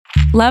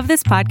Love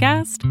this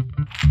podcast?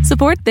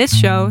 Support this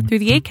show through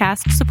the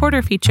Acast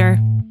supporter feature.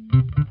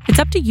 It's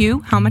up to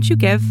you how much you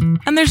give,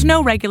 and there's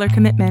no regular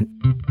commitment.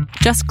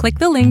 Just click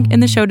the link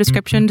in the show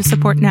description to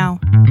support now.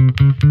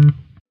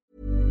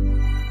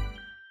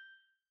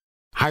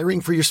 Hiring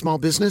for your small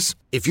business?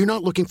 If you're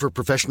not looking for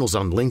professionals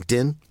on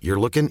LinkedIn, you're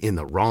looking in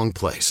the wrong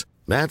place.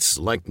 That's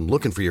like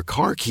looking for your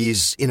car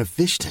keys in a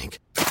fish tank.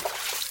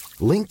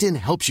 LinkedIn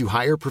helps you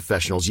hire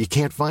professionals you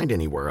can't find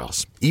anywhere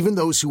else, even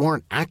those who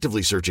aren't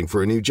actively searching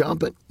for a new job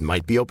but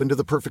might be open to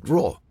the perfect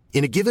role.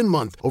 In a given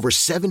month, over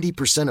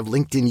 70% of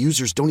LinkedIn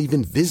users don't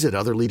even visit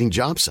other leading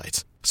job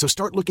sites. So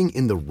start looking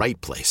in the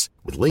right place.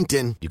 With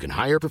LinkedIn, you can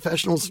hire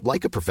professionals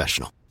like a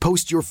professional.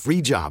 Post your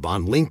free job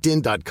on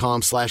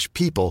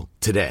linkedin.com/people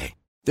today.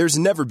 There's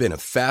never been a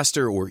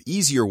faster or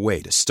easier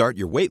way to start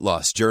your weight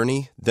loss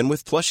journey than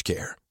with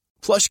PlushCare.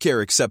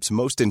 PlushCare accepts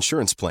most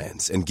insurance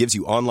plans and gives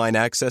you online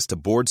access to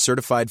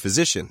board-certified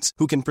physicians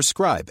who can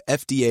prescribe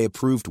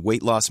FDA-approved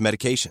weight loss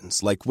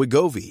medications like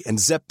Wegovy and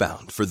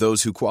Zepbound for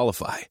those who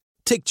qualify.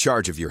 Take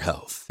charge of your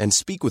health and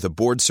speak with a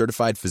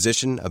board-certified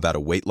physician about a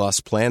weight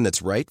loss plan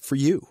that's right for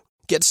you.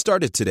 Get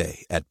started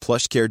today at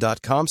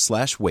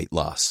plushcare.com/weight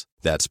loss.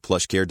 That's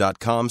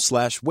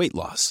plushcare.com/weight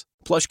loss.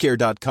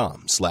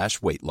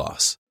 plushcare.com/weight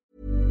loss.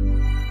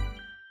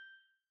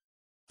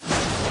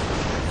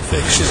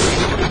 Fiction,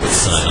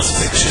 science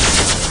fiction,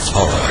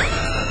 horror,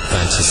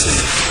 fantasy,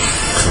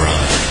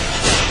 crime,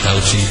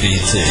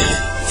 LGBT,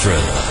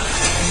 thriller.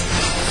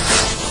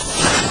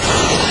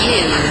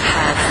 You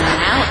have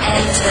now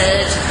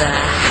entered the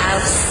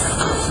House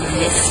of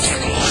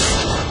Mystery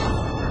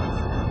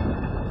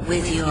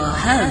with your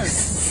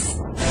hosts,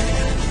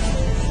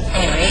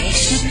 Eric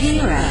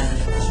Shapiro,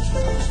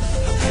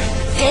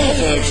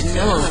 David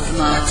North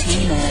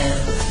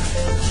Martino,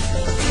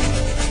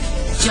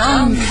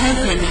 John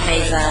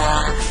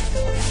Copenhaver,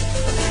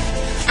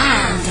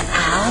 and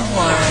Al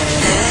Warren.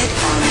 Heard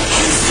on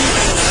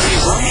KCAA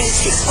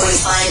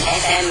 106.5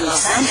 FM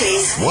Los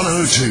Angeles,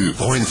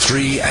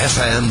 102.3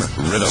 FM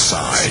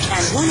Riverside,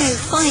 and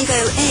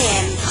 105.0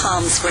 AM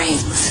Palm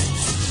Springs.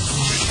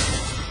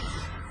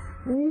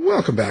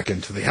 Welcome back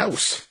into the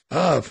House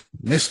of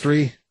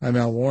Mystery. I'm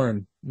Al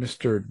Warren.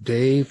 Mr.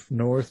 Dave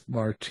North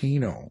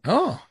Martino.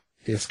 Oh.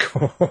 Is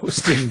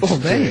co-hosting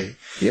today.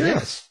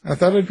 Yes. I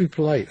thought I'd be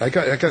polite. I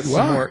got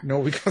some more. No,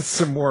 we got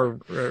some more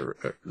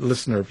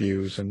listener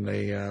views, and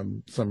they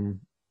I'm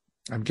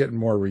getting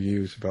more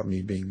reviews about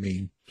me being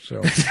mean.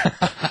 So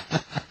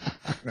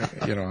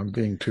I'm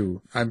being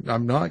too.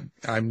 I'm not.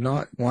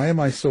 Why am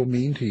I so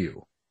mean to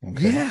you?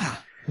 Okay? Yeah.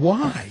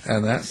 Why?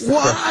 And that's the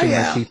question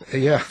I keep.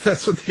 Yeah,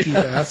 that's what they keep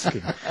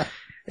asking.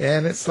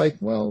 And it's like,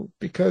 well,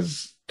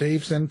 because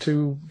Dave's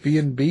into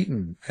being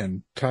beaten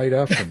and tied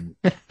up and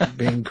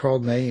being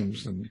called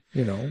names and,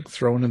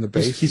 thrown in the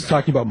basement. He's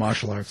talking about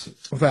martial arts.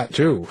 Well, that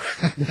too.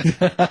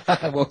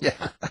 Well,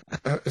 yeah.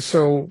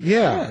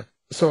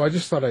 So I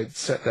just thought I'd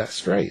set that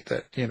straight,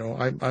 that,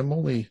 I'm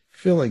only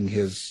filling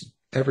his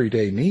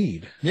everyday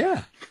need.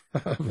 Yeah.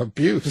 Of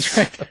abuse.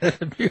 That's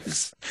right.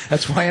 Abuse.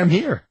 That's why I'm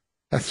here.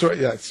 That's right.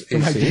 That's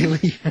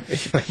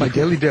my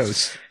daily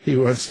dose. He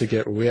wants to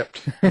get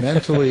whipped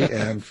mentally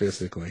and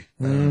physically.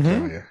 Mm-hmm. I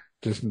tell you.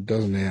 Just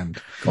doesn't end.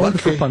 Glutton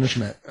for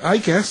punishment. I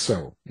guess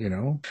so,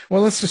 Well,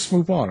 let's just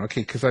move on,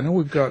 okay, because I know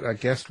we've got a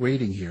guest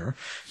waiting here.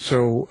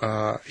 So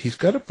he's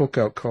got a book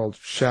out called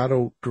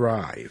Shadow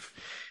Drive.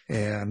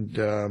 And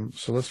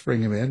so let's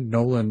bring him in,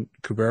 Nolan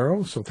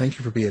Cubero. So thank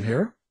you for being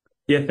here.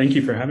 Yeah, thank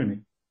you for having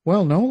me.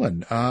 Well,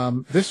 Nolan,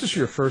 this is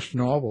your first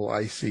novel,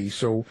 I see.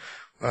 So,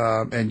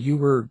 and you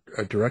were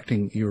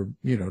directing, you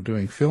were,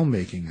 doing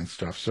filmmaking and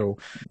stuff. So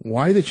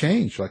why the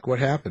change? Like, what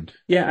happened?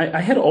 Yeah,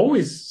 I had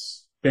always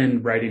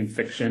been writing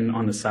fiction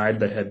on the side,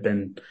 but had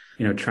been,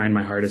 trying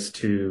my hardest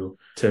to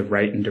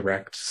write and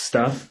direct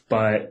stuff.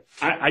 But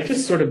I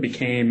just sort of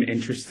became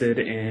interested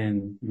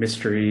in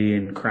mystery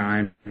and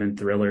crime and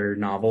thriller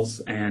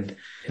novels, and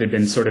it had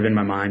been sort of in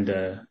my mind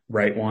to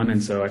write one.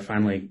 And so I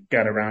finally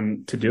got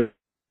around to do it.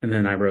 And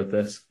then I wrote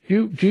this.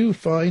 Do you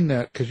find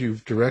that, because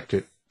you've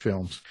directed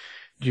films,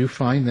 do you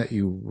find that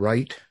you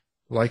write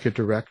like a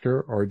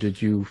director, or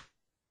did you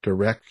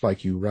direct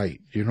like you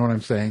write? Do you know what I'm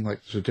saying?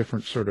 Like, there's a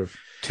different sort of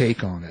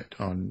take on it,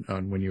 on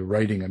when you're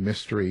writing a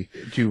mystery.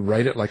 Do you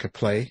write it like a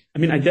play? I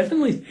mean, I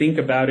definitely think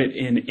about it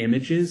in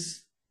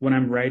images when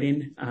I'm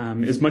writing,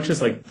 as much as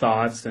like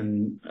thoughts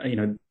and,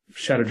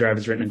 Shadow Drive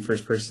is written in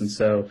first person,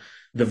 so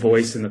the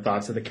voice and the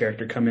thoughts of the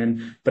character come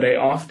in. But I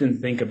often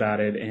think about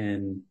it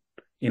in,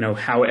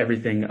 how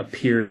everything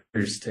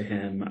appears to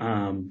him,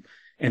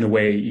 in the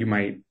way you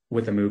might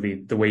with a movie,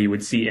 the way you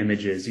would see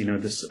images,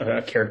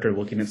 a character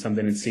looking at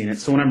something and seeing it.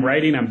 So when I'm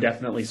writing, I'm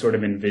definitely sort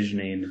of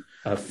envisioning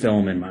a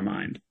film in my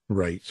mind.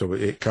 Right. So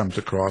it comes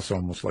across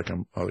almost like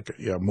a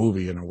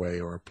movie in a way,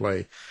 or a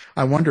play.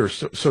 I wonder,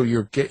 so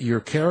your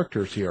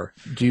characters here,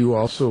 do you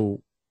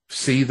also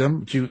see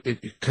them?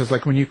 Because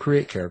like when you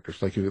create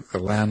characters, like the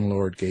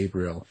landlord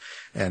Gabriel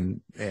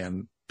and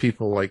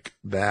people like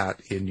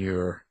that in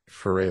your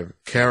foray of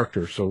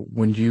character. So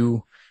when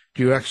you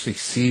do you actually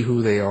see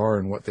who they are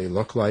and what they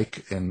look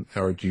like,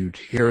 or do you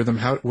hear them?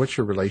 What's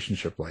your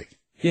relationship like?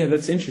 Yeah,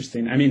 that's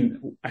interesting. I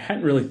mean, I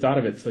hadn't really thought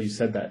of it until you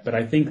said that, but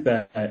I think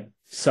that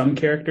some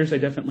characters I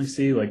definitely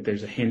see, like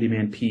there's a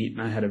handyman Pete,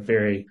 and I had a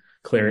very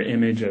clear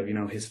image of,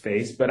 his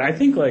face. But I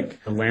think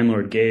like the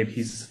landlord Gabe,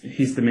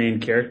 he's the main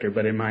character,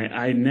 but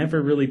I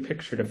never really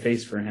pictured a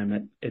face for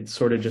him. It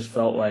sort of just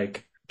felt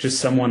like just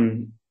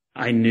someone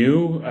I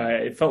knew.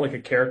 It felt like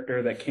a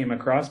character that came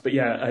across. But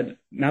yeah,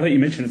 now that you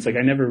mention it, it's like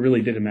I never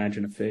really did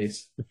imagine a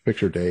face.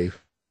 Picture Dave.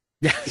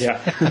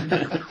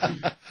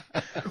 Yeah.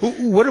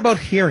 What about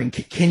hearing?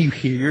 Can you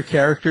hear your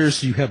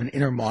characters? Do you have an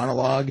inner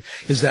monologue?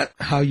 Is that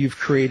how you've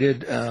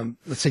created,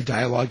 let's say,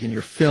 dialogue in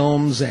your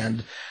films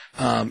and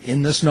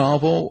in this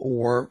novel,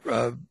 or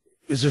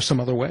is there some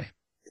other way?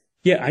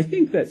 Yeah, I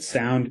think that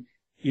sound,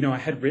 I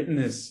had written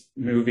this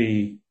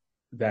movie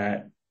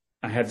that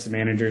I had some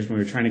managers when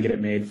we were trying to get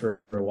it made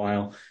for a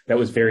while that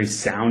was very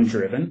sound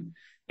driven.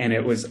 And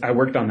I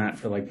worked on that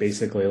for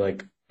basically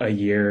a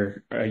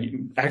year,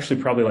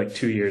 actually probably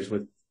 2 years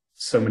with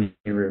so many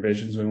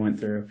revisions we went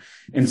through.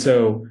 And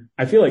so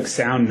I feel like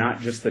sound, not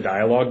just the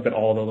dialogue, but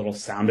all the little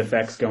sound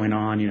effects going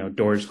on,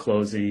 doors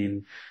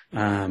closing,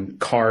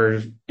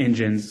 cars,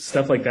 engines,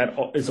 stuff like that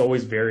is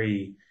always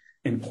very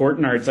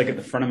important, or it's at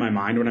the front of my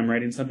mind when I'm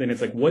writing something.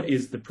 It's what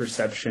is the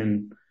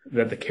perception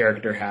that the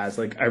character has?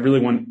 I really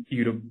want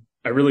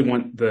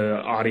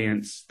the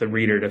audience, the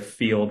reader, to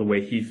feel the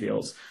way he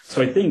feels.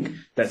 So I think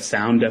that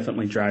sound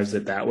definitely drives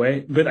it that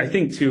way. But I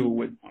think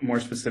too,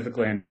 more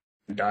specifically on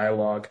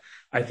dialogue,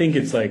 I think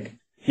it's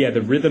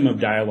the rhythm of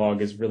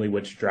dialogue is really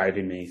what's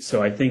driving me.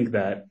 So I think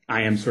that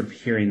I am sort of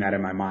hearing that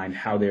in my mind,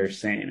 how they're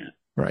saying it.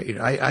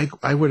 Right.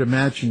 I would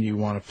imagine you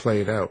want to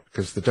play it out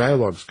because the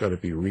dialogue's got to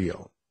be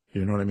real.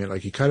 You know what I mean?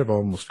 You kind of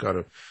almost got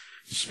to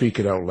speak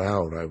it out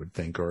loud, I would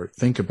think, or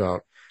think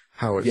about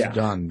how it's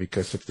done,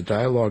 because if the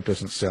dialogue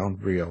doesn't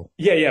sound real.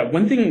 Yeah.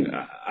 One thing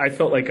I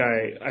felt like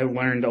I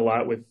learned a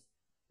lot with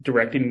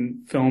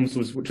directing films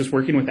was just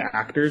working with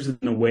actors in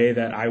the way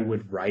that I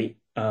would write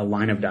a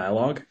line of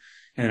dialogue,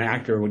 and an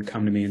actor would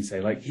come to me and say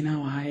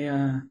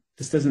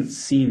this doesn't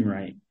seem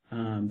right,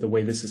 the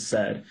way this is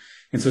said.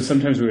 And so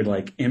sometimes we would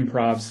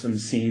improv some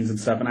scenes and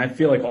stuff. And I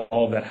feel like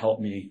all of that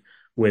helped me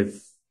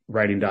with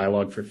writing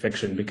dialogue for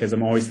fiction, because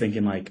I'm always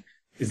thinking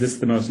is this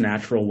the most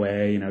natural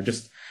way?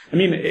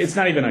 It's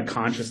not even a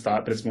conscious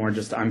thought, but it's more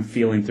just I'm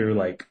feeling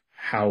through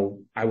how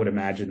I would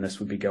imagine this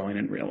would be going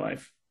in real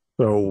life.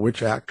 So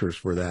which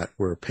actors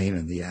were a pain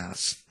in the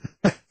ass?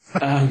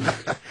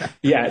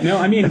 Yeah, no,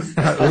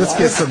 let's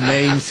get some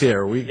names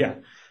here.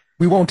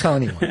 We won't tell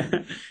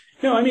anyone.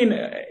 No,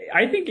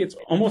 I think it's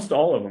almost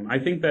all of them. I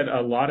think that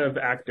a lot of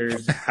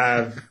actors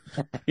have,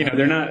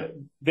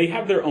 they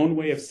have their own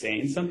way of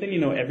saying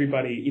something.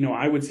 Everybody,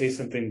 I would say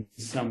something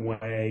some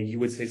way, you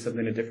would say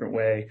something a different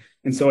way.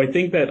 And so I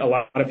think that a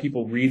lot of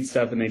people read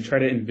stuff and they try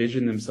to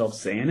envision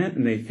themselves saying it,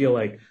 and they feel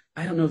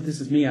I don't know if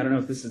this is me. I don't know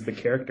if this is the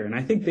character. And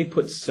I think they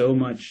put so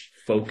much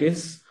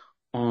focus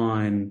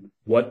on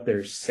what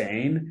they're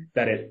saying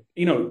that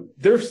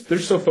they're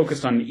so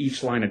focused on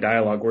each line of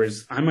dialogue,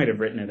 whereas I might have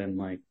written it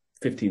in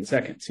 15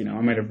 seconds.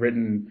 I might have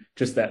written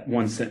just that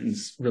one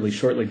sentence really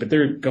shortly, but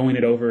they're going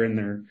it over in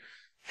their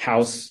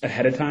house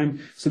ahead of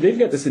time. So they've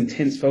got this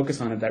intense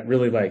focus on it that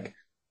really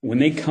when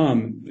they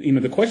come,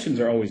 the questions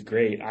are always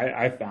great.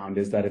 I found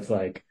is that it's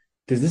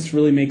does this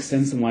really make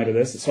sense in light of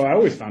this? So I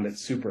always found it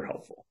super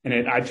helpful.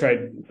 And I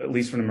tried, at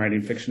least when I'm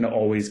writing fiction, to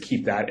always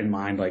keep that in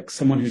mind,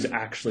 someone who's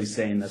actually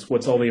saying this,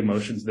 what's all the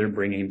emotions they're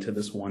bringing to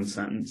this one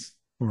sentence?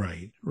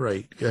 Right.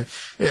 Yeah,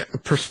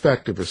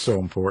 perspective is so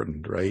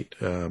important, right?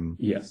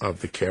 Yes.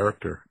 Of the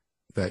character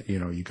that,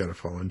 you got to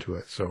fall into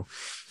it.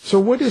 So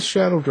what is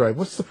Shadow Drive?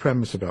 What's the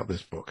premise about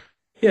this book?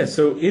 Yeah,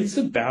 so it's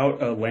about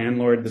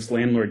this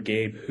landlord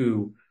Gabe,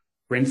 who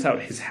rents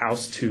out his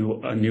house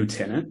to a new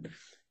tenant.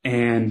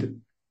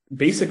 And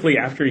basically,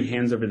 after he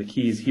hands over the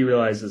keys, he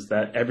realizes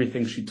that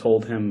everything she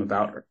told him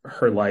about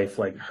her life,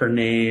 her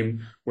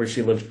name, where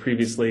she lived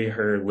previously,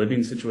 her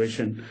living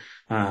situation,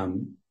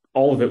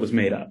 all of it was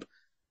made up.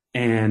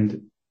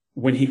 And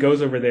when he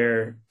goes over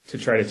there to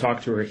try to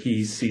talk to her,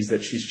 he sees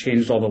that she's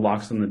changed all the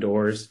locks on the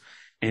doors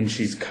and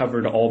she's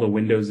covered all the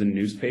windows in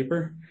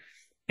newspaper.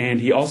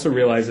 And he also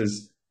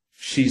realizes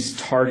she's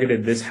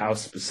targeted this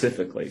house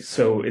specifically.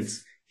 So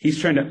he's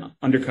trying to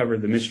uncover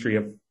the mystery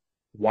of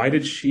why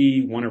did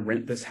she want to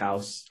rent this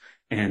house,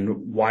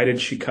 and why did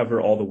she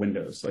cover all the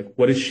windows?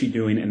 What is she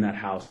doing in that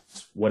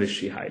house? What is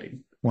she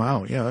hiding?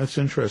 Wow. Yeah, that's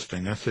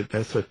interesting. That's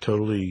a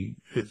totally,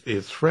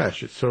 it's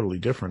fresh. It's totally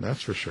different.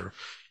 That's for sure.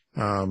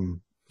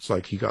 It's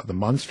like he got the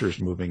monsters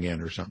moving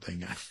in or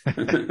something.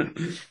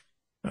 Do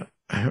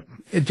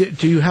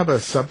you have a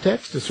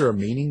subtext? Is there a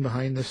meaning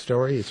behind this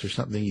story? Is there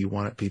something you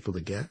wanted people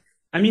to get?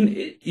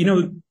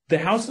 The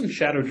house on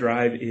Shadow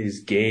Drive is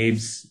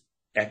Gabe's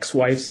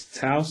ex-wife's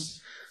house.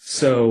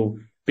 So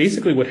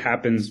basically what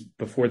happens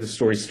before the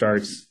story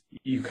starts,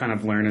 you kind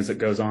of learn as it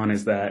goes on,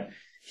 is that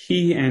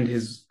he and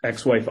his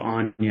ex-wife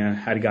Anya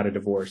had got a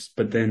divorce,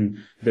 but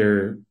then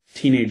their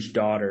teenage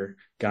daughter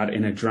got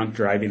in a drunk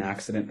driving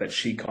accident that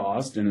she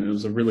caused, and it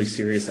was a really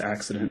serious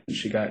accident, and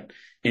she got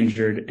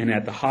injured. And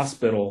at the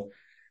hospital,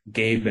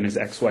 Gabe and his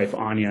ex-wife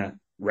Anya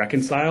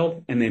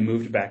reconciled, and they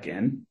moved back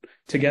in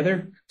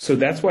together. So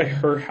that's why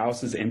her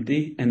house is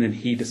empty, and then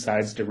he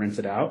decides to rent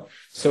it out.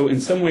 So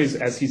in some ways,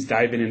 as he's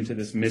diving into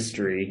this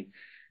mystery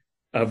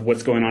of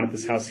what's going on at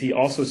this house, he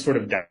also sort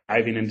of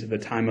diving into the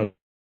time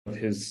of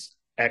his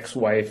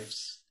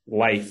ex-wife's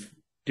life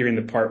during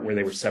the part where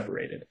they were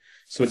separated.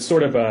 So it's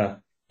sort of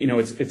a,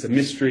 it's a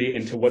mystery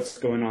into what's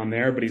going on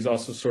there, but he's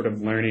also sort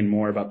of learning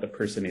more about the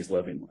person he's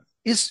living with.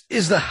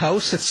 Is the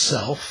house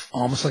itself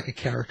almost like a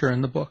character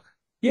in the book?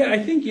 Yeah, I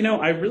think,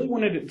 I really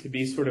wanted it to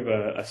be sort of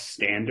a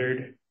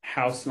standard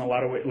house in a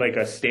lot of ways, like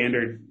a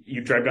standard,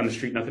 you drive down the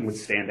street, nothing would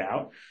stand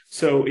out.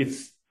 So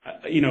it's,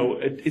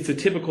 it's a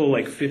typical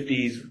like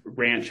 50s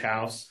ranch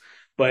house,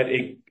 but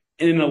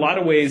in a lot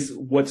of ways,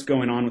 what's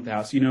going on with the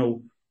house,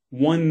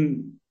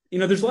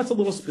 there's lots of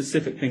little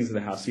specific things of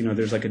the house.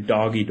 There's like a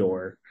doggy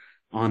door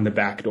on the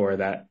back door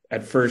that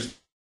at first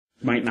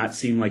might not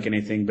seem like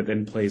anything, but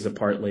then plays a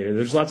part later.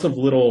 There's lots of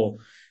little,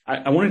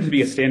 I wanted it to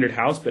be a standard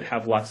house, but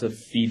have lots of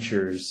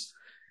features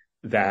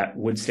that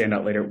would stand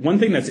out later. One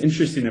thing that's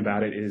interesting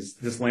about it is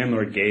this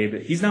landlord,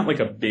 Gabe, he's not like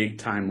a big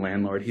time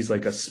landlord. He's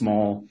like a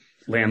small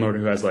landlord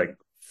who has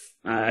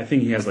I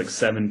think he has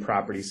 7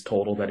 properties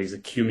total that he's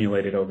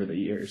accumulated over the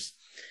years.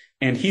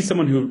 And he's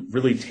someone who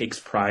really takes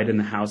pride in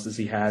the houses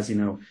he has.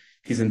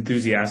 He's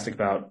enthusiastic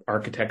about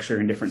architecture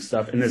and different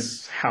stuff. And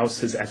this house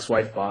his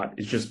ex-wife bought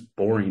is just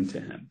boring to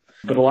him.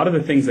 But a lot of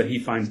the things that he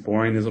finds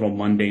boring, these little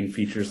mundane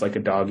features like a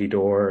doggy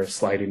door or a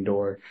sliding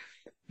door,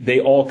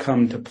 they all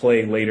come to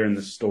play later in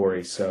the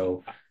story.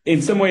 So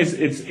in some ways,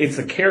 it's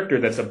a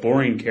character that's a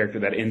boring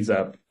character that ends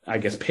up, I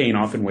guess, paying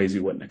off in ways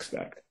you wouldn't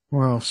expect.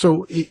 Well,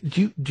 so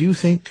do you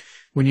think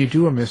when you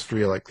do a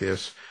mystery like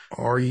this,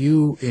 are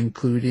you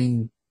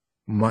including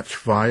much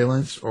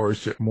violence, or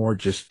is it more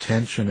just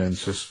tension and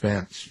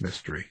suspense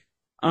mystery?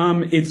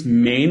 It's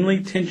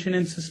mainly tension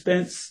and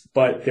suspense,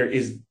 but there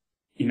is,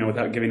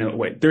 without giving it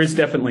away, there is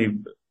definitely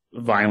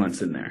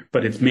violence in there,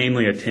 but it's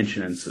mainly a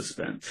tension and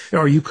suspense.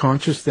 Are you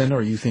conscious then?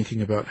 Are you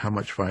thinking about how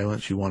much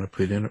violence you want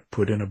to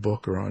put in a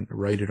book or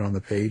write it on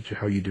the page,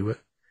 how you do it?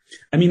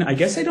 I mean, I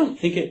guess I don't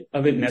think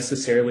of it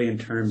necessarily in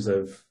terms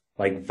of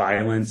like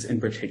violence in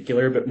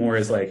particular, but more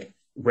as like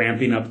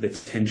ramping up the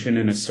tension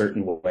in a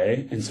certain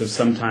way. And so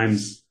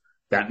sometimes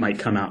that might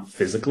come out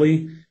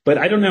physically, but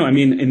I don't know. I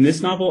mean, in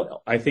this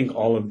novel, I think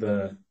all of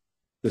the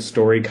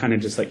story kind of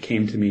just like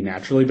came to me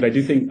naturally, but I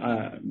do think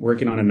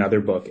working on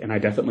another book, and I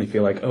definitely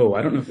feel like,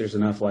 I don't know if there's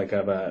enough like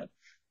of a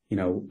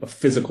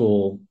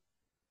physical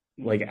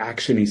like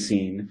actiony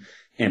scene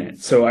in it.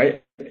 So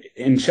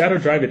in Shadow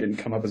Drive, it didn't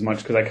come up as much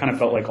because I kind of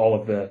felt like all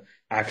of the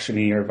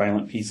actiony or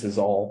violent pieces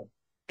all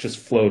just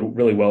flowed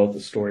really well with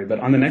the story. But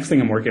on the next thing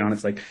I'm working on,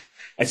 it's like,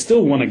 I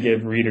still want to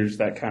give readers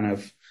that kind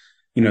of,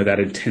 that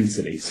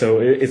intensity. So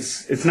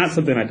it's not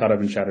something I thought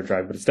of in Shadow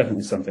Drive, but it's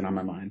definitely something on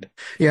my mind.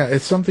 Yeah,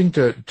 it's something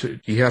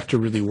you have to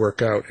really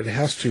work out.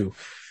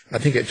 I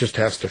think it just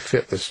has to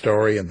fit the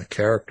story and the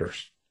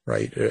characters,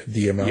 right?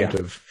 The amount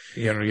of,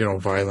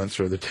 violence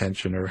or the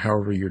tension or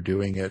however you're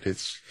doing it,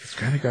 it's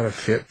kind of got to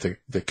fit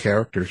the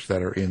characters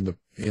that are in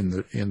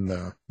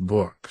the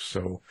book.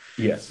 So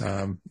yes,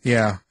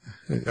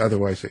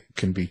 otherwise it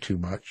can be too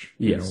much,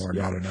 or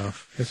not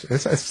enough.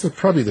 It's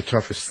probably the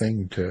toughest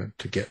thing to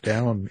get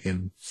down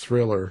in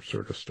thriller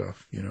sort of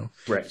stuff,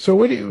 Right. So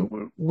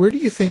where do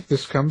you think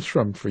this comes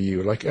from for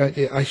you? Like,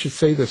 I should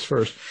say this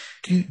first.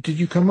 Did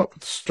you come up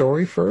with the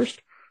story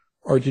first,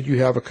 or did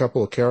you have a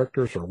couple of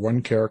characters or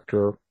one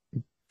character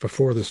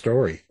before the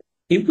story?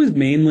 It was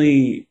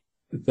mainly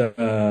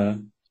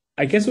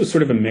I guess it was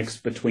sort of a mix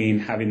between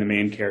having the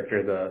main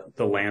character,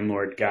 the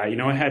landlord guy.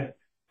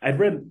 I'd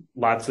read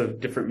lots of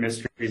different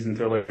mysteries and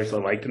thrillers I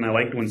liked, and I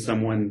liked when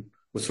someone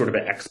was sort of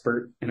an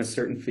expert in a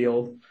certain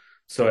field.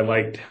 So I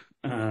liked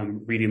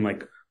reading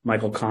like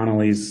Michael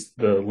Connelly's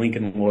The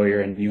Lincoln Lawyer,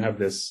 and you have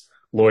this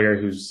lawyer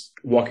who's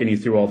walking you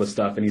through all the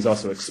stuff, and he's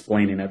also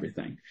explaining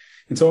everything.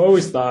 And so I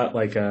always thought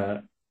like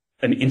an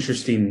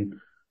interesting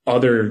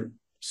other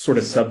sort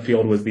of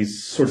subfield was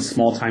these sort of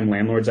small-time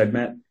landlords I'd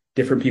met,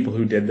 different people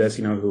who did this,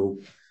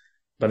 who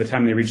by the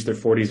time they reached their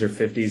 40s or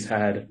 50s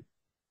had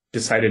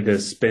decided to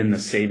spend the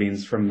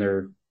savings from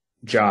their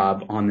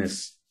job on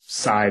this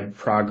side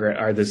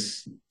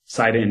this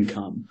side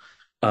income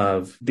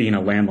of being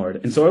a landlord.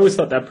 And so I always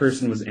thought that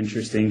person was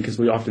interesting because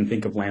we often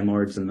think of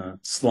landlords in the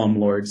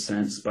slumlord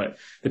sense, but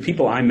the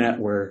people I met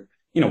were,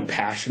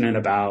 passionate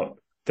about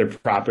their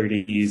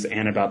properties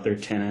and about their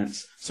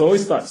tenants. So I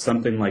always thought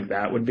something like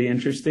that would be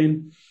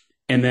interesting.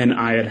 And then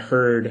I had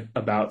heard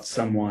about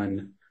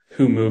someone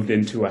who moved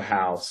into a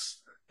house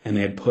and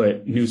they had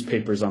put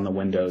newspapers on the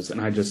windows.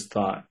 And I just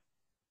thought,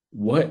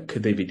 what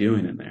could they be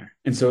doing in there?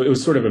 And so it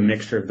was sort of a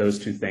mixture of those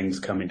two things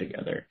coming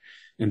together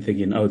and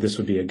thinking, this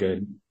would be a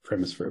good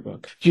premise for a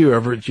book. Do you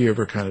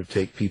ever kind of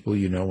take people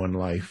in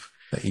life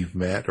that you've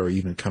met or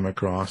even come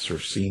across or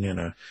seen in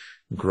a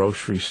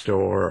grocery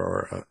store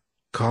or a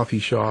coffee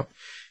shop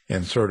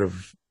and sort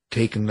of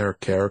taken their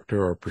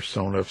character or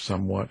persona of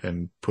somewhat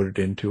and put it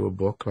into a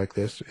book like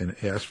this and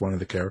asked one of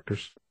the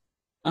characters?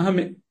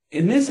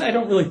 In this, I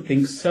don't really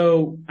think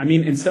so. I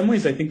mean, in some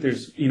ways, I think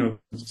there's,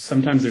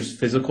 sometimes there's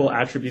physical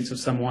attributes of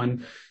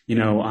someone.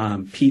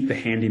 Pete the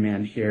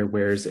handyman here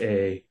wears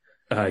a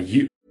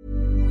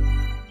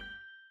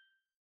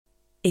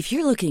If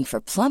you're looking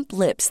for plump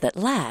lips that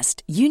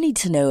last, you need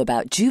to know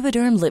about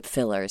Juvederm lip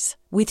fillers.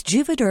 With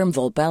Juvederm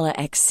Volbella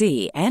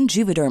XC and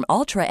Juvederm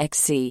Ultra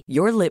XC,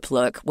 your lip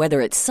look, whether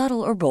it's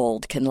subtle or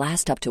bold, can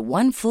last up to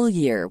 1 full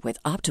year with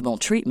optimal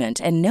treatment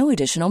and no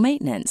additional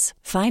maintenance.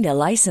 Find a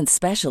licensed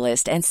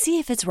specialist and see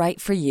if it's right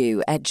for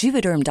you at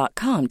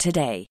Juvederm.com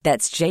today.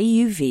 That's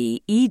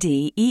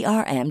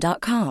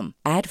JUVEDERM.com.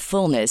 Add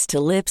fullness to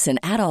lips in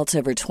adults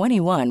over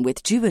 21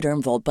 with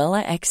Juvederm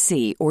Volbella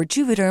XC or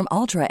Juvederm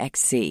Ultra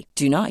XC.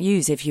 Do not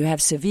use if you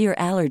have severe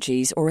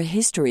allergies or a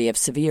history of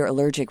severe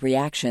allergic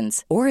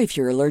reactions, or if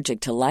you're allergic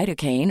to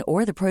lidocaine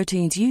or the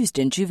proteins used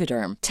in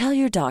Juvederm. Tell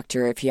your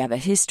doctor if you have a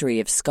history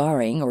of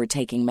scarring or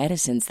taking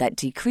medicines that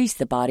decrease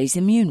the body's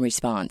immune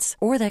response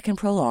or that can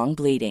prolong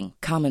bleeding.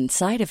 Common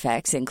side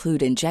effects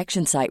include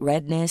injection site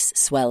redness,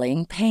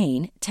 swelling,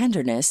 pain,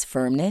 tenderness,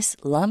 firmness,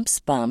 lumps,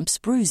 bumps,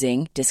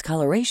 bruising,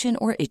 discoloration,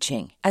 or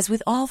itching. As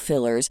with all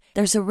fillers,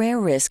 there's a rare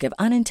risk of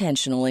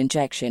unintentional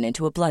injection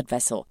into a blood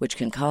vessel, which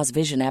can cause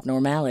vision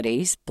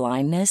abnormalities,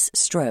 blindness,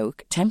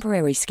 stroke,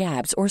 temporary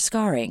scabs, or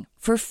scarring.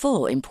 For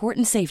full,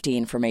 important safety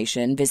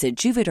information, visit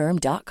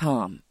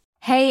Juvederm.com.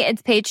 Hey,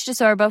 it's Paige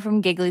DeSorbo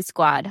from Giggly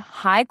Squad.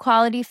 High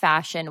quality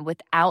fashion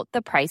without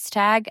the price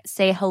tag.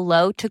 Say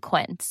hello to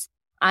Quince.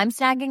 I'm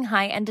snagging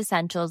high-end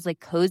essentials like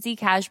cozy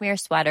cashmere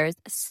sweaters,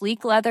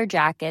 sleek leather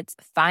jackets,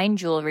 fine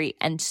jewelry,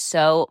 and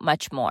so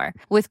much more.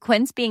 With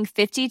Quince being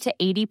 50 to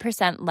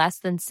 80% less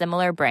than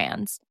similar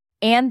brands.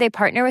 And they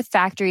partner with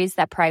factories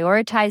that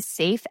prioritize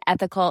safe,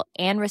 ethical,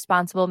 and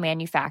responsible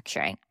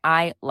manufacturing.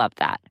 I love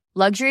that.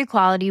 Luxury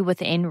quality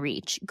within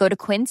reach. Go to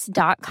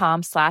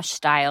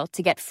quince.com/style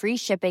to get free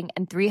shipping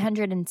and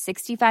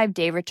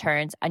 365-day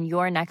returns on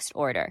your next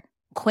order.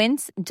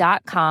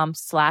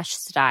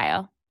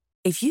 Quince.com/style.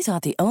 If you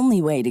thought the only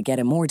way to get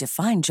a more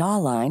defined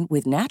jawline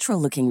with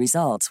natural-looking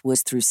results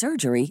was through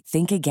surgery,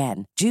 think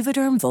again.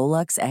 Juvederm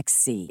Volux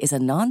XC is a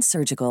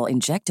non-surgical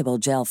injectable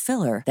gel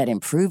filler that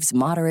improves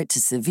moderate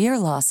to severe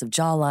loss of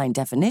jawline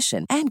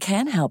definition and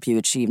can help you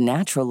achieve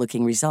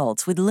natural-looking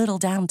results with little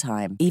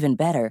downtime. Even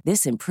better,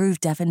 this improved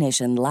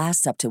definition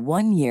lasts up to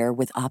 1 year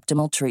with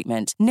optimal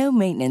treatment. No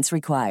maintenance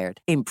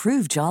required.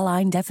 Improve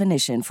jawline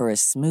definition for a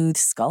smooth,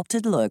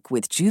 sculpted look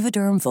with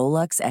Juvederm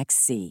Volux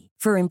XC.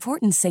 For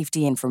important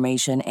safety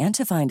information and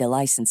to find a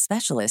licensed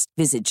specialist,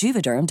 visit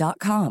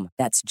Juvederm.com.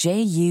 That's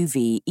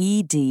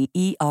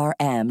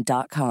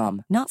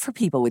JUVEDERM.com. Not for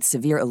people with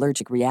severe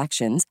allergic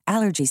reactions,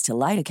 allergies to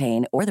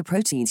lidocaine, or the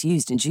proteins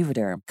used in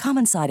Juvederm.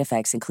 Common side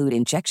effects include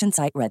injection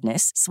site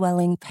redness,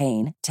 swelling,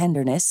 pain,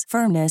 tenderness,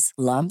 firmness,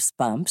 lumps,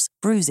 bumps,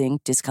 bruising,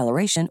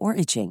 discoloration, or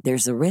itching.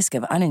 There's a risk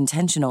of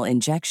unintentional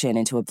injection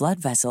into a blood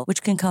vessel,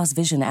 which can cause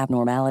vision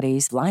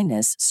abnormalities,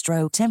 blindness,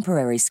 stroke,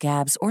 temporary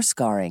scabs, or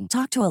scarring.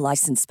 Talk to a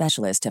licensed specialist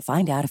to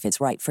find out if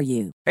it's right for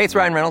you. Hey, it's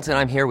Ryan Reynolds, and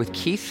I'm here with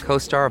Keith,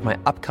 co-star of my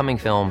upcoming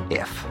film,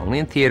 If, only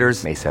in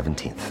theaters May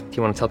 17th. Do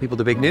you want to tell people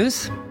the big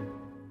news?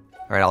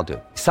 All right, I'll do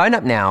it. Sign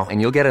up now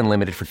and you'll get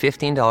unlimited for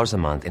 $15 a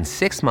month and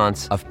 6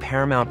 months of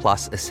Paramount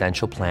Plus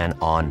Essential Plan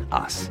on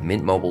us.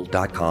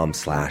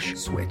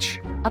 MintMobile.com/switch.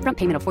 Upfront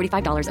payment of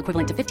 $45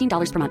 equivalent to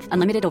 $15 per month.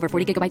 Unlimited over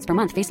 40 gigabytes per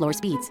month. Face lower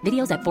speeds.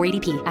 Videos at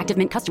 480p. Active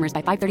Mint customers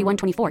by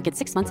 531.24 get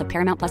 6 months of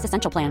Paramount Plus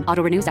Essential Plan.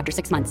 Auto renews after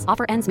 6 months.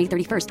 Offer ends May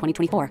 31st,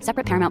 2024.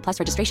 Separate Paramount Plus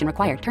registration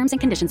required. Terms and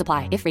conditions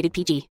apply if rated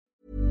PG.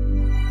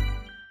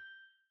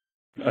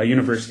 A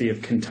University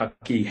of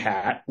Kentucky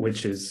hat,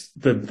 which is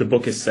the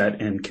book is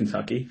set in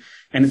Kentucky.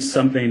 And it's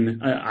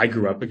something, I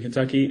grew up in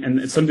Kentucky, and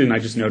it's something I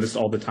just noticed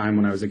all the time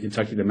when I was in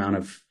Kentucky, the amount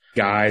of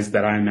guys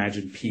that I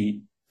imagined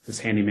Pete, this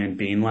handyman,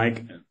 being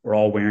like, were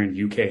all wearing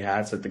UK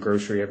hats at the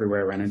grocery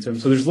everywhere I ran into them.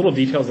 So there's little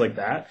details like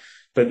that.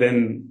 But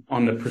then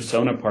on the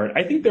persona part,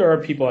 I think there are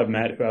people I've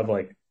met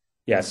who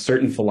have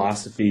certain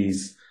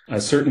philosophies,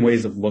 certain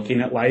ways of looking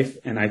at life.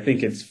 And I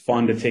think it's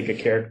fun to take a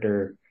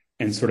character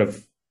and sort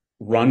of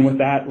run with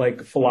that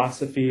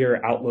philosophy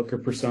or outlook or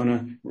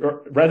persona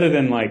rather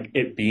than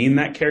it being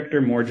that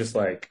character, more just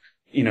one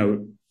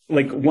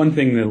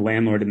thing, the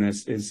landlord in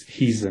this is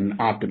he's an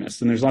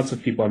optimist. And there's lots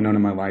of people I've known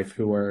in my life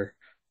who are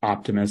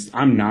optimists.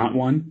 I'm not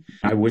one.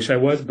 I wish I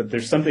was, but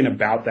there's something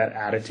about that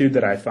attitude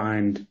that I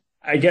find,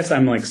 I guess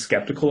I'm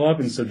skeptical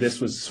of. And so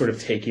this was sort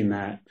of taking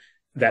that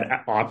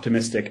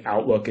optimistic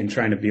outlook and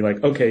trying to be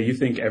okay, you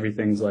think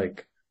everything's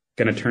going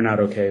to turn out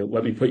okay.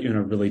 Let me put you in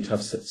a really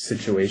tough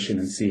situation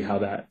and see how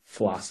that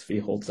philosophy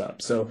holds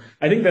up. So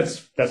I think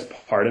that's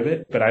part of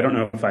it, but I don't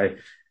know if I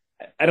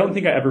don't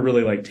think I ever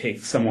really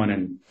take someone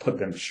and put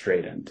them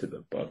straight into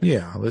the book.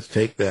 Yeah, let's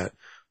take that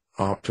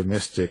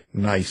optimistic,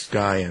 nice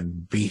guy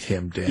and beat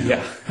him down.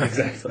 Yeah,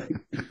 exactly.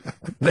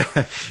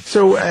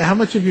 So how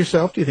much of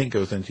yourself do you think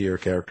goes into your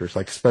characters,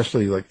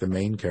 especially the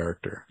main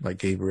character, like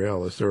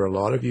Gabriel? Is there a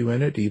lot of you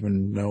in it,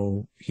 even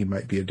though he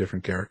might be a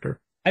different character?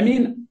 I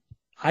mean,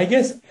 I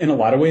guess in a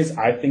lot of ways,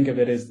 I think of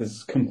it as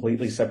this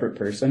completely separate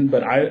person,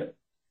 but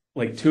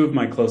like two of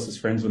my closest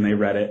friends, when they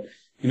read it,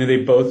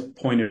 they both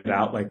pointed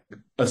out like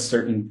a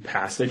certain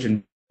passage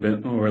and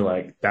were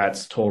like,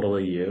 that's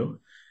totally you.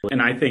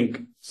 And I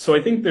think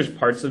there's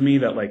parts of me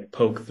that like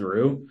poke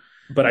through,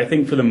 but I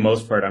think for the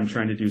most part, I'm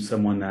trying to do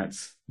someone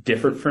that's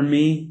different from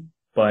me,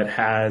 but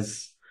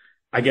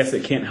I guess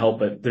it can't help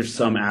but there's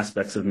some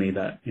aspects of me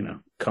that,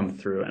 come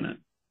through in it.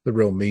 The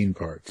real mean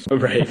parts.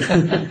 Right.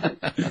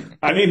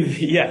 I mean,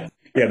 yeah,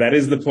 that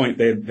is the point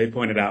they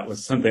pointed out,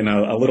 was something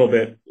a little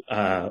bit,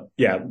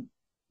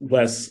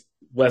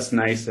 less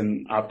nice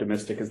and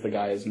optimistic as the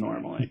guy is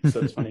normally. So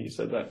it's funny you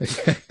said that.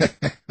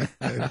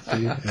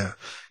 Yeah.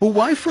 Well,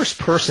 why first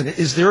person?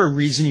 Is there a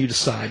reason you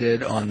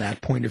decided on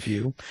that point of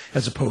view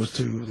as opposed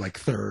to like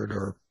third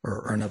or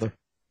another?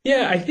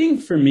 Yeah, I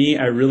think for me,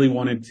 I really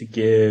wanted to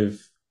give,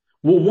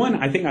 one,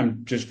 I think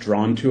I'm just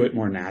drawn to it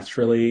more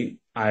naturally.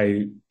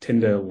 I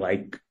tend to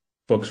like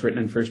books written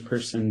in first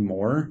person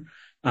more.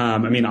 I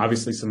mean,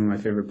 obviously some of my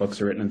favorite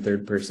books are written in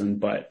third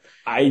person,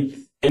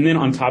 and then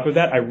on top of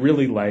that, I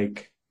really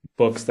like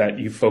books that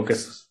you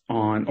focus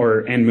on,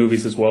 and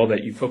movies as well,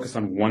 that you focus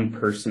on one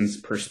person's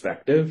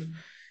perspective.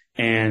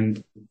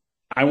 And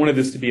I wanted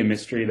this to be a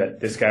mystery that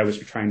this guy was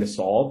trying to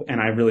solve.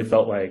 And I really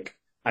felt like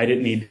I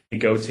didn't need to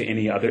go to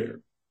any other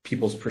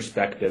people's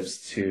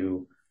perspectives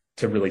to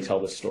really tell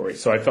the story.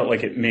 So I felt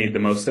like it made the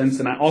most sense.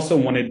 And I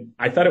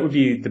thought it would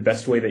be the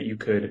best way that you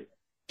could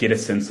get a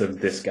sense of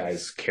this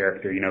guy's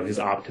character, his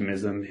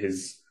optimism,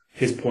 his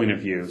point of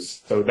view.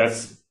 So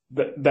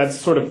that's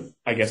sort of,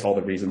 I guess, all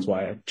the reasons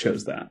why I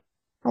chose that.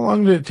 How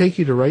long did it take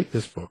you to write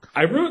this book?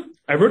 I wrote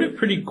it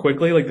pretty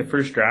quickly. Like the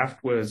first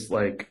draft was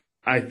like,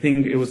 I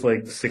think it was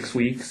like 6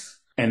 weeks.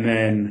 And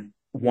then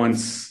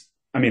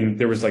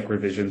there was like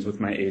revisions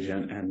with my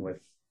agent and with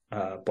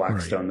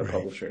Blackstone, the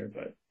publisher.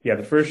 But yeah,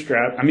 the first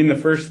draft,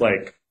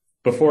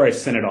 before I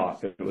sent it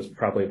off, it was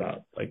probably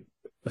about like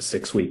a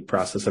 6-week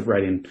process of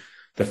writing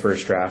the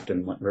first draft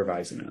and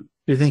revising it. Do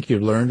you think you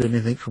learned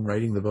anything from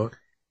writing the book?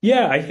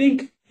 Yeah, I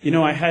think,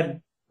 I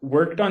had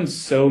worked on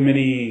so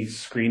many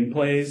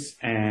screenplays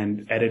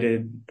and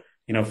edited,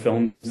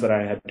 films that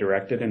I had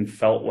directed, and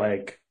felt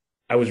like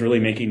I was really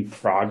making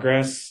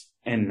progress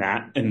in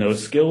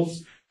those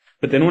skills.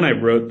 But then when I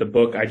wrote the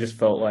book, I just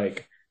felt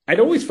like, I'd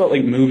always felt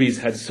like movies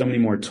had so many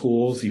more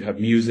tools. You have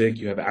music,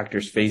 you have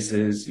actors'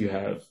 faces, you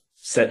have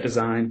set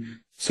design,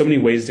 so many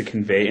ways to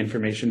convey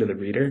information to the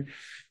reader.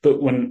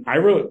 But when I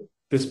wrote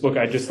this book,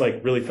 I just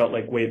like really felt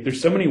like, wait,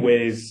 there's so many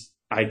ways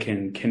I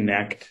can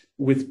connect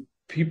with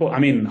people. I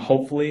mean,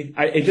 hopefully,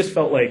 it just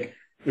felt like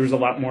there was a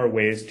lot more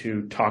ways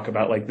to talk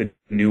about like the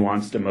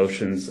nuanced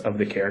emotions of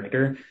the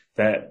character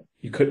that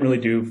you couldn't really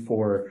do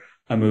for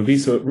a movie.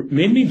 So it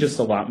made me just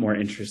a lot more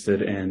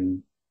interested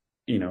in,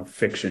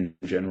 fiction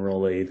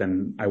generally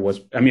than I was.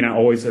 I mean, I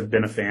always have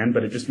been a fan,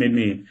 but it just made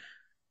me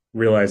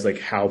realize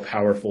like how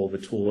powerful the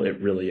tool it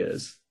really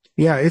is.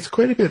 Yeah, it's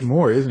quite a bit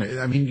more, isn't it?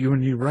 I mean,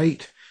 when you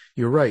write,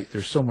 you're right.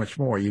 There's so much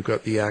more. You've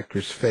got the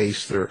actor's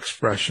face, their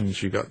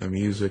expressions. You've got the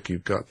music.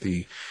 You've got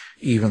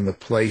even the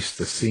place,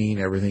 the scene.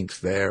 Everything's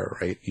there,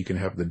 right? You can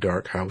have the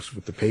dark house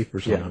with the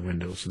papers on the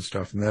windows and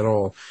stuff, and that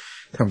all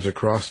comes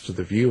across to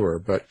the viewer.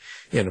 But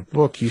in a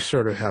book, you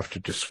sort of have to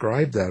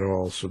describe that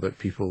all so that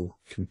people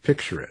can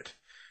picture it.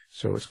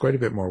 So it's quite a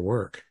bit more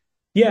work.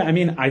 Yeah, I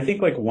mean, I think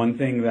like one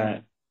thing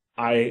that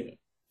I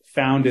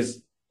found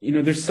is,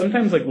 there's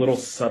sometimes like little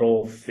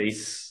subtle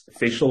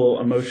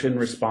facial emotion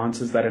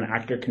responses that an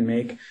actor can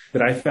make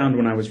that I found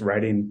when I was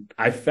writing.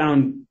 I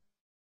found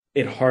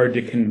it hard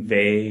to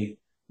convey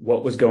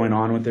what was going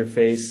on with their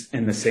face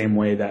in the same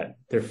way that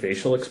their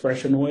facial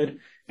expression would.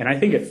 And I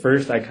think at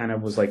first I kind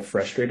of was like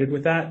frustrated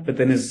with that. But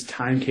then as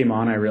time came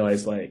on, I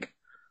realized like,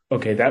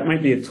 okay, that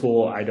might be a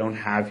tool I don't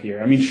have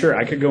here. I mean, sure,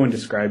 I could go and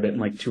describe it in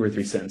like 2 or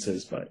 3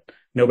 sentences, but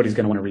nobody's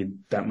going to want to read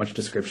that much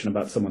description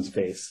about someone's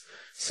face.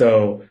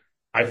 So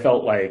I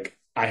felt like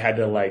I had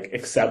to like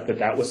accept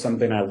that was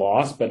something I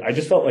lost. But I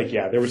just felt like,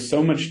 there was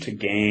so much to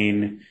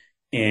gain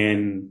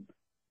in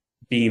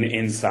being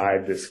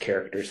inside this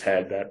character's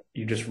head that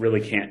you just really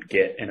can't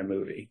get in a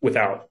movie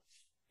without,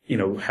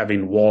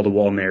 having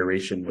wall-to-wall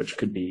narration, which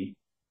could be,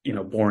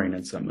 boring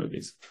in some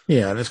movies.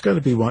 Yeah, and it's got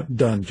to be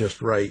done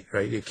just right?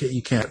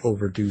 You can't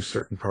overdo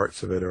certain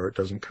parts of it, or it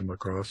doesn't come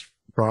across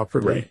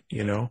properly,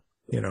 right.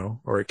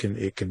 Or it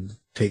can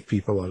take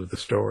people out of the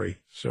story.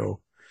 So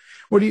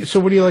what do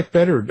you like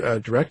better,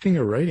 directing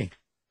or writing?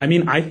 I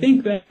mean, I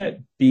think that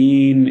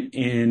being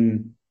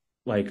in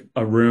like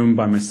a room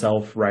by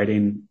myself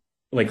writing,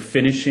 like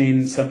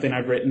finishing something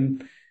I've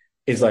written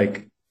is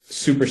like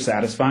super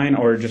satisfying,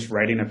 or just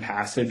writing a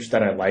passage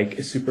that I like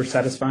is super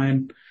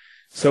satisfying.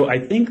 So I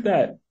think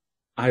that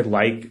I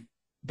like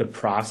the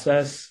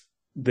process,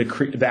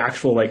 the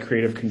actual like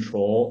creative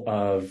control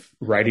of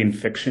writing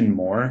fiction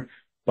more.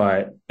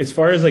 But as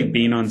far as like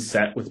being on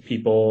set with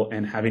people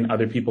and having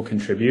other people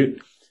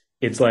contribute,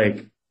 it's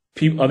like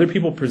other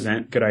people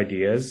present good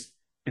ideas.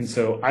 And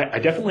so I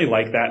definitely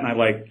like that. And I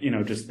like,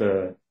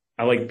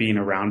 I like being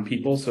around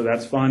people. So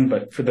that's fun.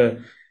 But for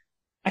the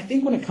I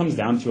think when it comes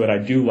down to it, I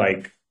do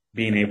like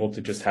being able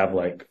to just have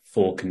like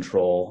full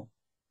control.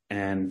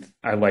 And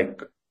I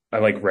like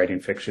writing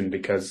fiction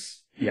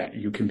because, yeah,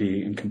 you can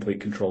be in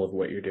complete control of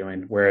what you're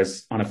doing.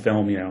 Whereas on a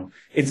film,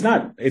 it's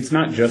not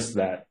just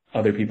that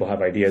other people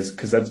have ideas,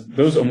 because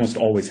those almost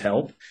always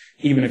help.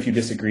 Even if you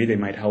disagree, they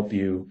might help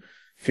you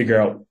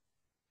figure out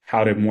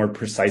how to more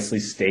precisely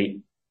state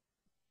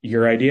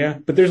your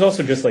idea. But there's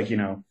also just like,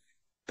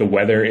 the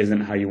weather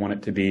isn't how you want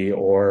it to be,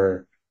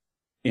 or,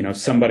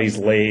 somebody's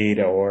late,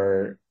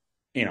 or,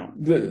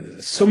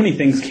 so many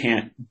things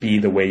can't be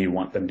the way you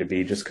want them to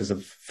be just because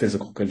of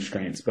physical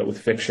constraints. But with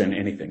fiction,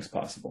 anything's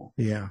possible.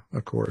 Yeah,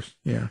 of course.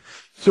 Yeah.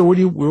 So what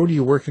are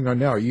you working on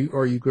now? Are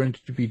you going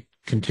to be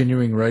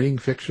continuing writing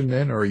fiction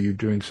then, or are you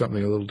doing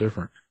something a little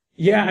different?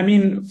 Yeah, I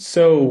mean,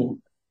 so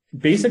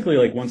basically,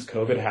 like, once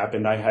COVID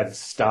happened, I had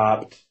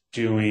stopped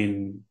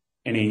doing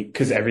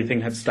because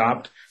everything had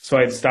stopped. So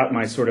I had stopped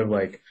my sort of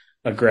like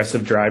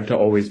aggressive drive to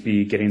always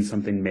be getting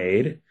something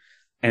made,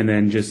 and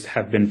then just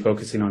have been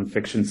focusing on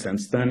fiction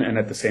since then. And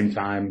at the same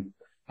time,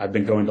 I've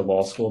been going to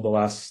law school the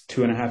last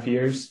 2.5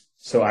 years.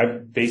 So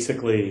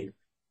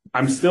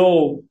I'm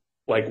still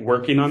like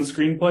working on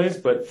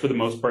screenplays, but for the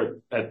most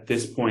part, at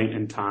this point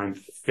in time,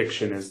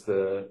 fiction is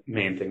the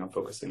main thing I'm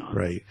focusing on.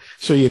 Right.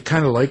 So you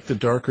kind of like the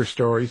darker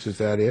stories. Is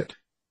that it?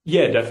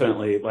 Yeah,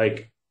 definitely.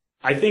 Like,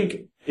 I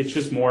think it's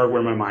just more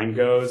where my mind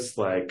goes.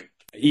 Like,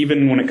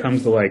 even when it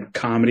comes to like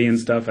comedy and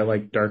stuff, I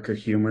like darker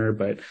humor,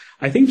 but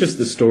I think just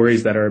the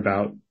stories that are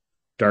about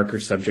darker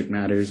subject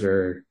matters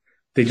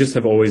they just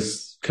have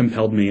always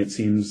compelled me. It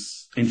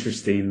seems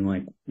interesting,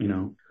 like,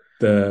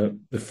 the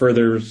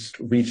furthest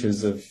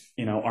reaches of,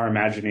 our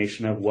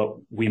imagination of what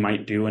we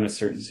might do in a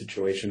certain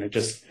situation. It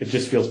just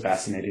feels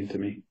fascinating to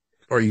me.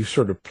 Are you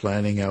sort of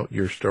planning out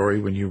your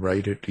story when you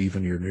write it,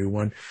 even your new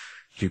one?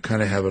 Do you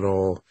kind of have it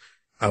all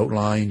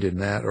outlined in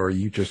that, or are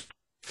you just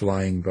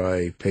flying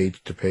by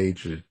page to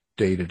page,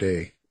 day to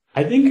day?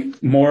 I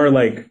think more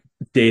like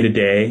day to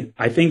day.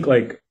 I think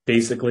like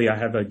basically I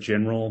have a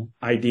general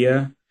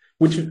idea,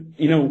 which,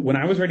 when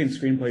I was writing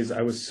screenplays,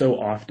 I was so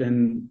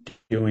often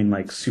doing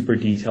like super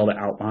detailed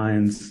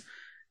outlines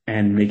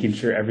and making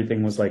sure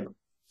everything was like,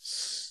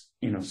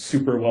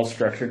 super well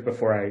structured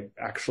before I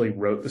actually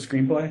wrote the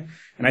screenplay.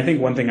 And I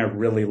think one thing I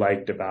really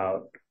liked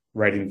about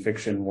writing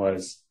fiction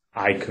was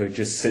I could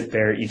just sit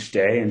there each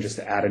day and just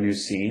add a new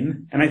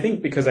scene. And I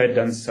think because I had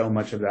done so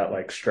much of that,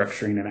 like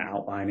structuring and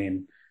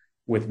outlining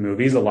with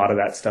movies, a lot of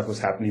that stuff was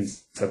happening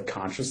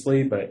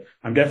subconsciously, but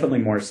I'm definitely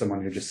more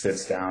someone who just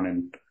sits down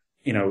and,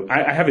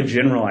 I have a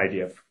general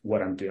idea of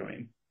what I'm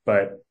doing,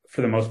 but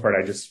for the most part,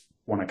 I just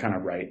want to kind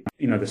of write,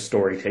 the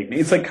story take me.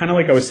 It's like kind of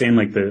like I was saying,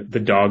 like the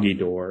doggy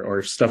door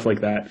or stuff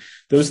like that.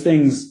 Those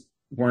things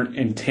weren't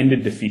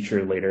intended to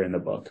feature later in the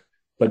book,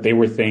 but they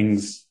were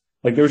things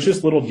like there was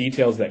just little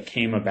details that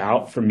came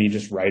about from me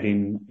just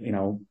writing,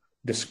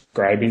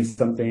 describing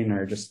something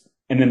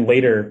and then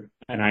later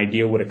an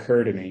idea would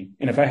occur to me.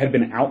 And if I had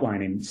been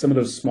outlining, some of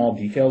those small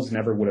details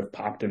never would have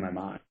popped in my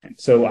mind.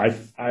 So I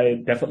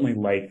definitely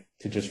like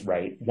to just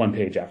write one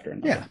page after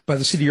another. Yeah, by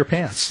the seat of your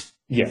pants.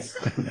 Yes.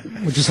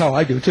 Which is how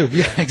I do too.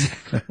 Yeah,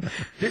 exactly.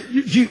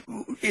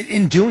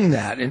 In doing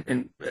that,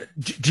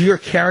 do your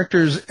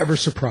characters ever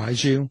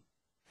surprise you?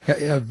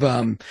 I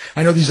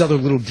know these other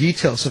little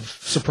details have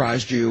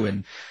surprised you,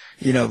 and,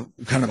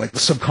 kind of like the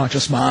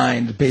subconscious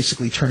mind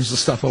basically turns the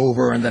stuff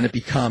over and then it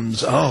becomes,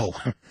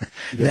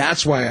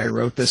 that's why I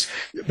wrote this.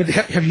 But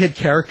have you had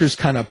characters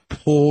kind of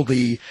pull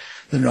the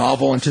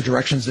novel into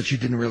directions that you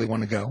didn't really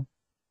want to go?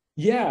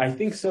 Yeah, I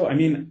think so. I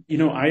mean,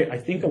 I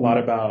think a lot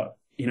about,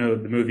 the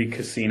movie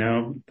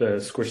Casino, the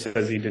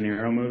Scorsese De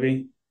Niro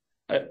movie.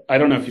 I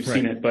don't know if you've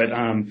seen it, but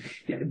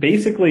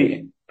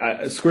basically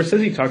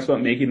Scorsese talks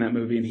about making that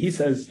movie, and he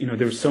says,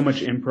 there was so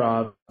much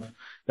improv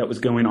that was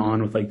going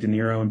on with like De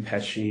Niro and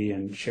Pesci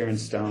and Sharon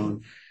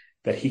Stone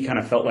that he kind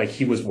of felt like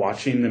he was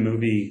watching the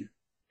movie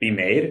be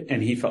made,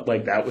 and he felt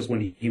like that was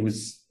when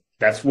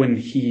that's when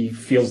he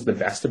feels the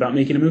best about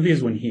making a movie,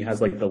 is when he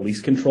has like the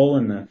least control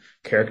and the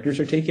characters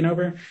are taking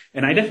over.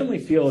 And I definitely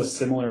feel a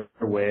similar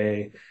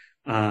way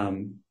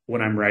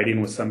when I'm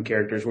writing with some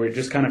characters, where it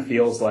just kind of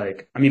feels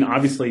like, I mean,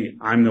 obviously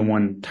I'm the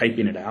one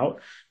typing it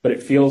out, but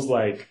it feels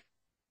like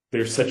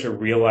there's such a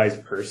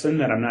realized person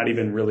that I'm not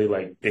even really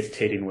like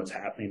dictating what's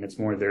happening. It's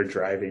more they're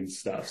driving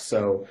stuff.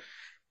 So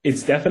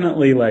it's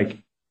definitely like,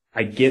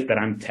 I get that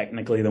I'm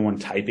technically the one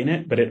typing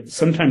it, but it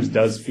sometimes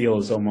does feel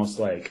as almost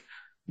like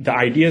the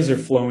ideas are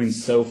flowing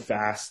so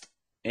fast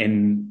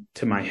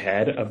into my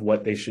head of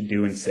what they should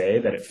do and say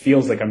that it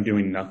feels like I'm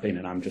doing nothing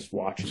and I'm just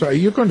watching. So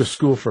you're going to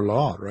school for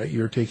law, right?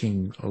 You're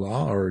taking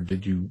law, or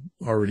did you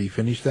already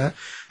finish that?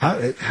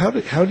 How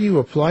do you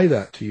apply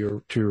that to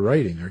your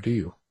writing, or do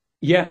you?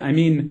 Yeah, I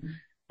mean,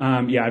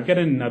 I've got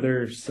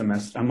another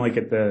semester. I'm like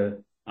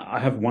I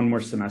have one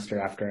more semester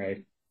after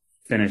I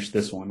finish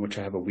this one, which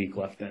I have a week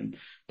left in.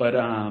 But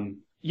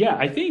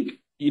I think,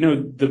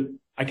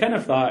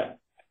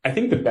 I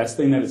think the best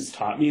thing that it's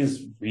taught me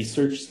is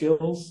research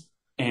skills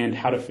and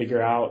how to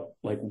figure out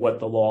like what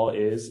the law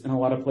is in a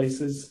lot of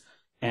places,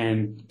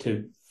 and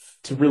to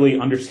to really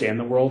understand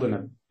the world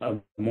in a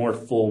more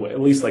full way, at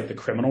least like the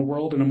criminal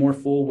world in a more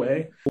full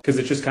way. Because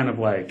it's just kind of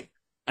like,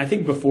 I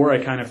think before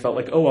I kind of felt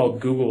like, oh, I'll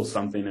Google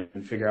something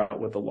and figure out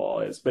what the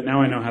law is. But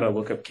now I know how to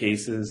look up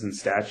cases and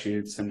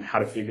statutes and how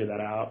to figure that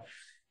out.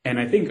 And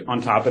I think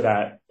on top of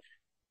that,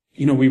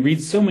 you know, we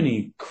read so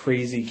many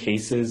crazy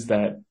cases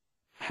that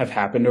have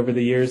happened over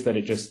the years that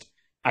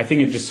I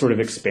think it just sort of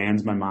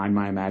expands my mind,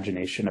 my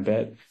imagination a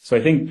bit. So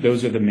I think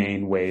those are the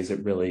main ways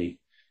it really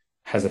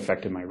has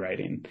affected my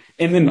writing.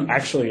 And then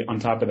actually on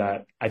top of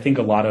that, I think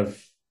a lot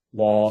of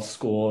law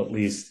school, at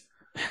least,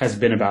 has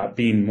been about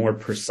being more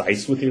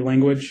precise with your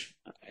language.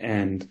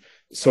 And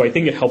so I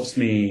think it helps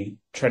me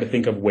try to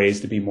think of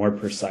ways to be more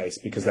precise,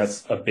 because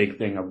that's a big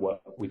thing of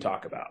what we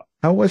talk about.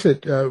 How was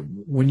it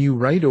when you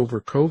write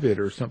over COVID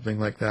or something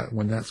like that,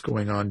 when that's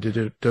going on?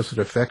 Does it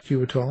affect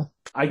you at all?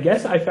 I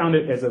guess I found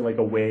it as a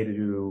way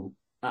to,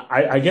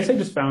 I guess I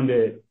just found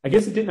it, I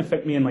guess it didn't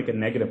affect me in like a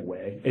negative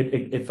way.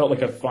 It felt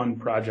like a fun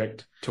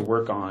project to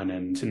work on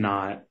and to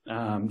not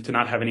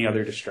have any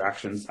other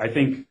distractions. I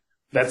think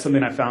that's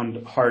something I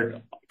found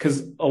hard,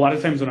 because a lot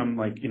of times when I'm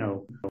like, you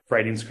know,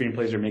 writing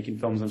screenplays or making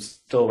films, I'm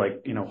still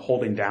like, you know,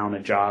 holding down a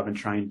job and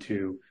trying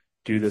to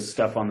do this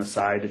stuff on the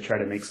side to try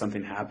to make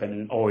something happen.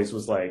 And it always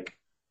was like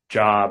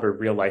job or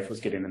real life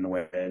was getting in the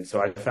way. And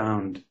so I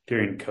found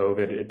during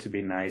COVID it to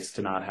be nice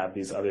to not have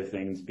these other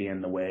things be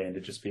in the way and to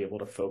just be able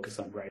to focus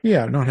on writing.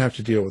 Yeah, not have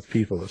to deal with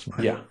people as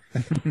much. Yeah.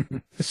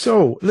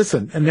 So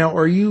listen, and now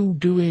are you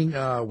doing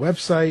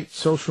website,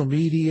 social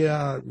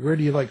media? Where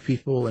do you like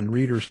people and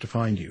readers to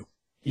find you?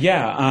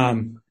 Yeah,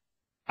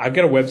 I've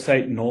got a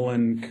website,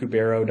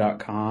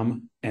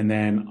 NolanCubero.com, and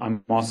then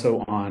I'm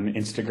also on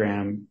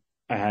Instagram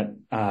at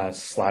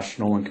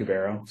 /Nolan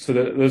Cubero. So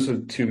those are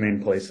the two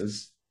main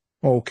places.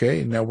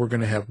 Okay, now we're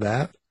going to have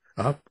that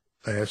up,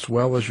 as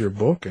well as your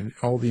book and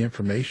all the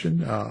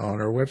information on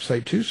our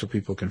website too, so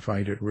people can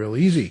find it real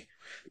easy.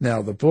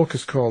 Now, the book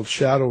is called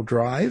Shadow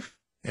Drive,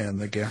 and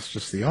the guest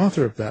is the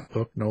author of that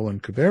book, Nolan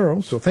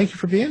Cubero. So thank you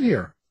for being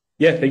here.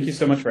 Yeah, thank you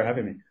so much for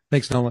having me.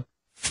 Thanks, Nolan.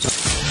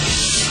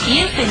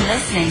 You've been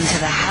listening to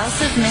the House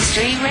of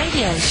Mystery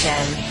radio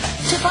show.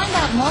 To find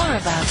out more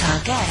about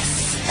our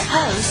guests,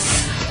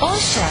 hosts, or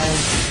shows,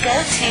 go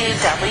to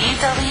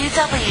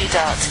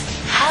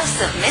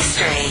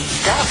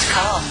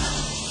www.houseofmystery.com.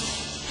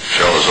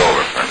 Show's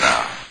over for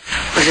now.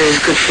 Was it as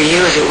good for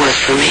you as it was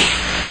for me?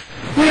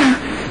 Yeah.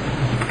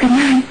 Good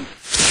night.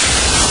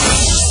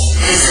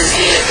 This has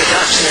been a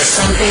production of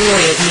Something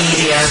Weird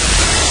Media.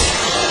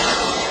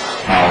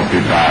 I'll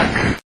be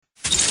back.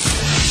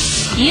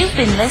 You've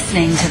been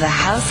listening to the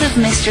House of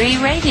Mystery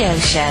radio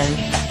show.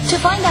 To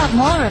find out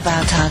more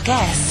about our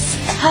guests,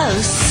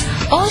 hosts,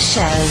 or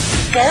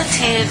shows, go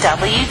to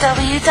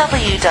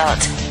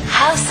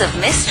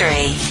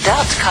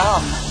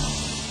www.houseofmystery.com.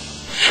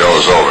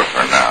 Show's over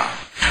for now.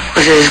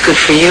 Was it as good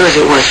for you as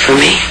it was for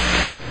me?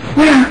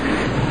 Yeah.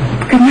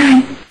 Good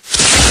night.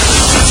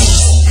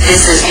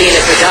 This has been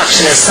a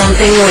production of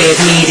Something Weird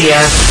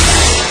Media.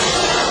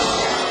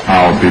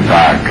 I'll be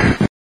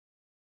back.